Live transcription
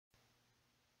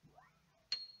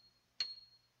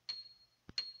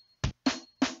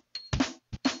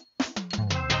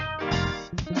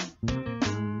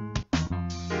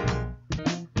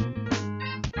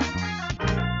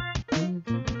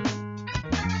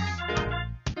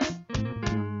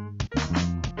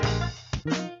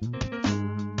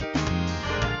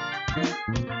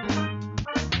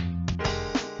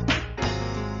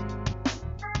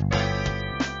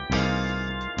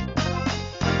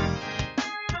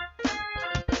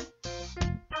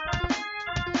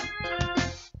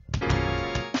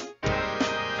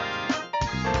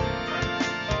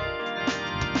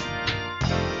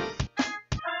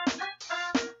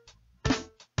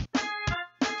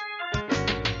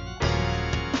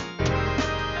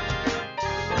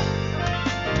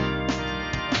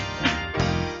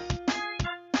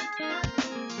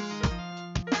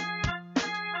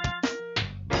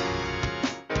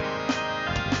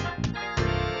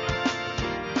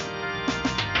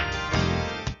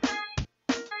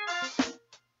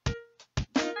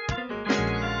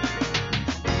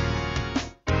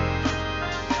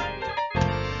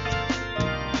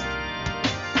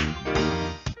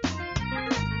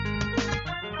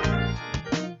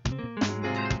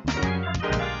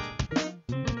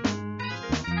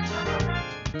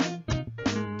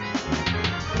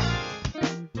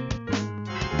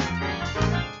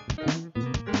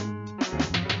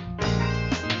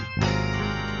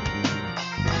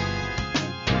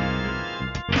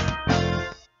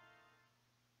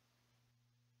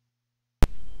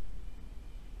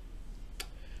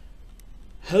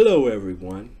Hello,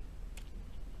 everyone.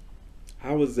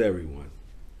 How is everyone?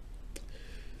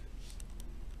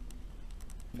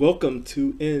 Welcome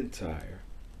to Entire.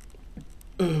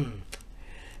 And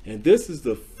this is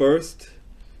the first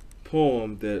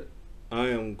poem that I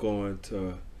am going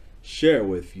to share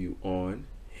with you on,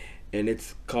 and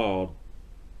it's called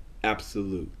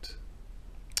Absolute.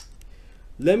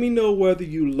 Let me know whether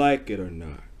you like it or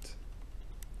not.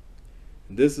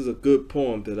 This is a good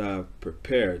poem that I've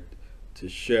prepared to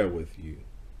share with you.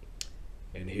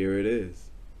 And here it is.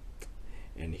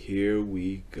 And here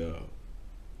we go.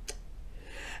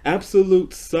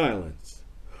 Absolute silence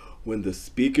when the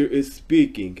speaker is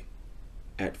speaking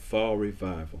at fall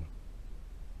revival.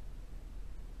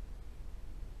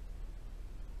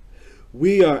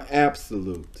 We are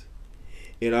absolute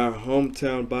in our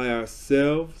hometown by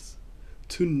ourselves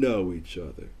to know each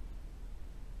other.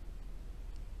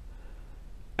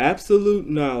 Absolute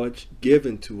knowledge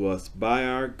given to us by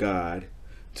our God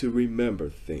to remember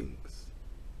things.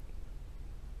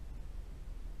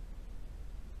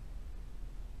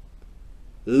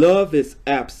 Love is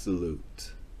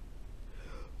absolute.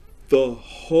 The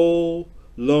whole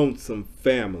lonesome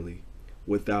family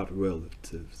without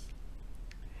relatives.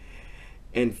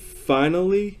 And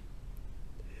finally,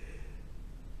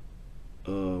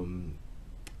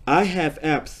 I have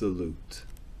absolute.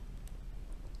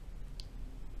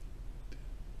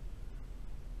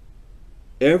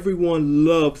 Everyone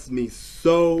loves me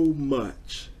so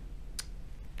much.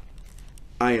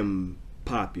 I am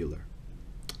popular.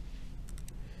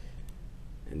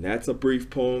 And that's a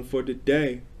brief poem for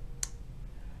today.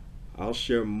 I'll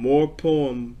share more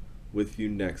poem with you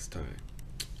next time.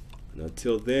 And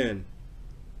until then,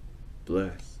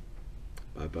 bless.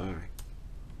 Bye-bye.